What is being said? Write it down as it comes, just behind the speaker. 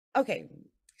Okay,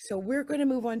 so we're going to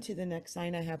move on to the next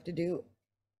sign I have to do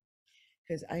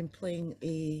because I'm playing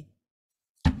a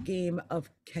game of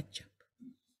catch up.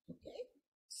 Okay,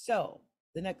 so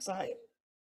the next sign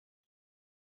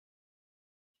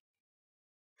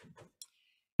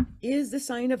is the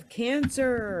sign of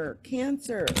Cancer.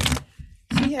 Cancer.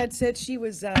 She had said she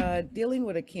was dealing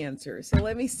with a Cancer. So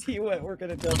let me see what we're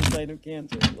going to tell the sign of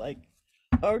Cancer. Like,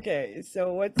 okay,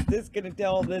 so what's this going to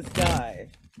tell this guy?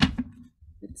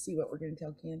 Let's see what we're going to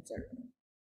tell Cancer.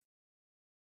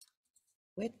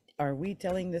 What are we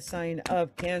telling the sign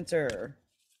of Cancer?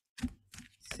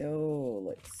 So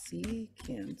let's see,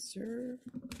 Cancer.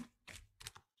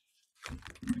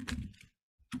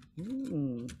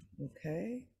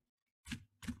 Okay.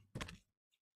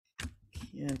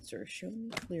 Cancer, show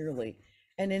me clearly.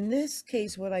 And in this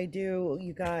case, what I do,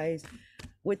 you guys,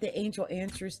 with the Angel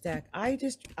Answers deck, I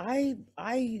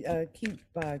keep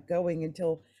going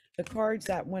until the cards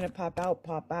that want to pop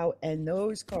out, and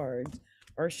those cards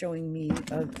are showing me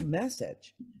a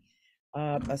message,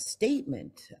 a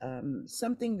statement,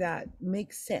 something that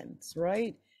makes sense,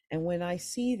 right? And when I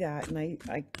see that, and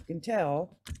I can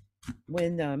tell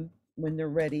when they're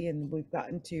ready, and we've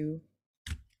gotten to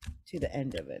the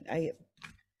end of it.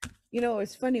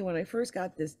 It's funny, when I first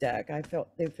got this deck,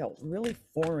 they felt really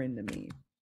foreign to me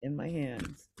in my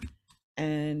hands.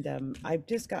 And I've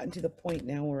just gotten to the point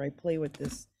now where I play with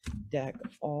this deck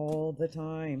all the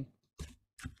time.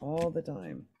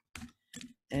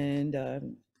 And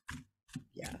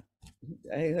yeah,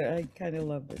 I kind of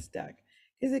love this deck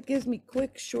because it gives me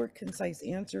quick, short, concise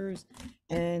answers,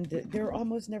 and they're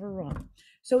almost never wrong.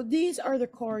 So these are the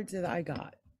cards that I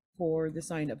got for the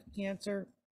sign of Cancer.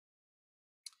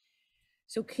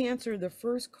 So Cancer, the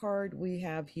first card we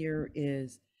have here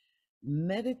is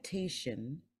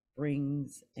meditation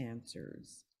brings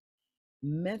answers.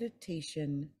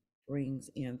 Meditation brings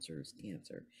answers,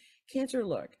 Cancer. Cancer,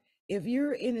 look, if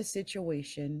you're in a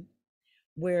situation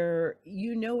where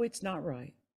you know it's not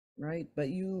right, but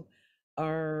you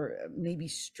are maybe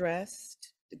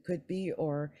stressed, it could be,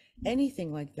 or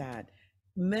anything like that,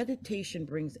 meditation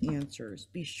brings answers.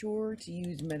 Be sure to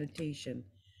use meditation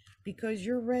because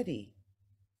you're ready.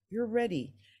 You're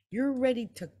ready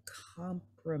to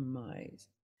compromise.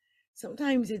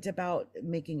 Sometimes it's about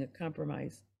making a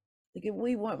compromise. Like if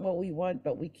we want what we want,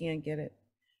 but we can't get it,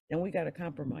 then we got to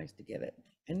compromise to get it.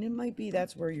 And it might be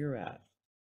that's where you're at.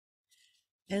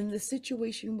 And the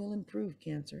situation will improve,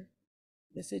 Cancer.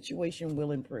 The situation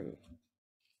will improve.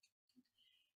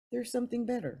 There's something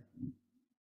better.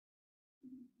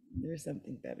 There's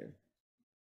something better.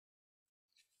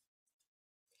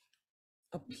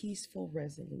 A peaceful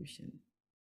resolution.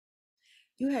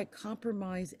 You had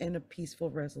compromise and a peaceful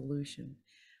resolution.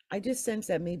 I just sense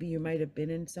that maybe you might have been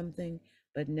in something,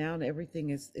 but now everything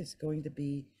is going to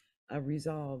be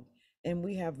resolved. And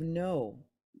we have no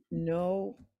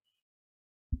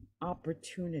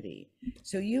opportunity.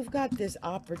 So you've got this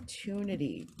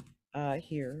opportunity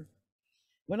here.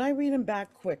 When I read them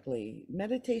back quickly,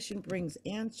 meditation brings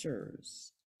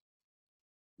answers.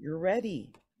 You're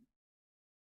ready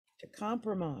to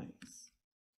compromise.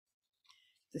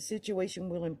 The situation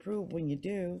will improve when you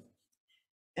do,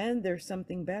 and there's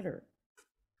something better.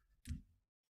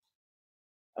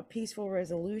 A peaceful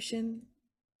resolution,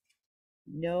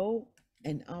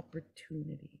 an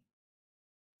opportunity.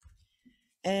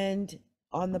 And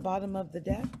on the bottom of the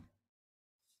deck,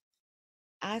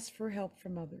 ask for help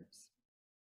from others.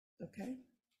 Okay?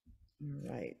 All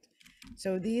right.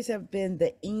 So these have been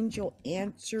the Angel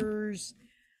Answers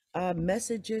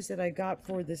messages that I got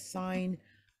for the sign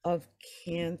of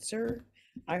Cancer.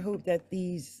 I hope that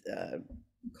these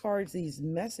cards, these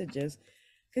messages,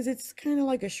 because it's kind of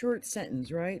like a short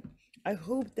sentence, right? I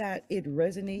hope that it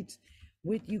resonates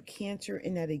with you, Cancer,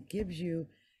 and that it gives you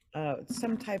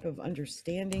some type of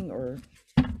understanding or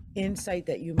insight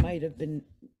that you might have been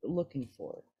looking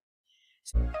for.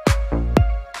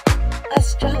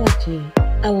 Astrology,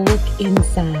 a look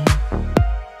inside.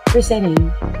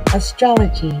 Presenting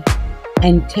astrology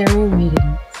and tarot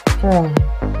readings for all.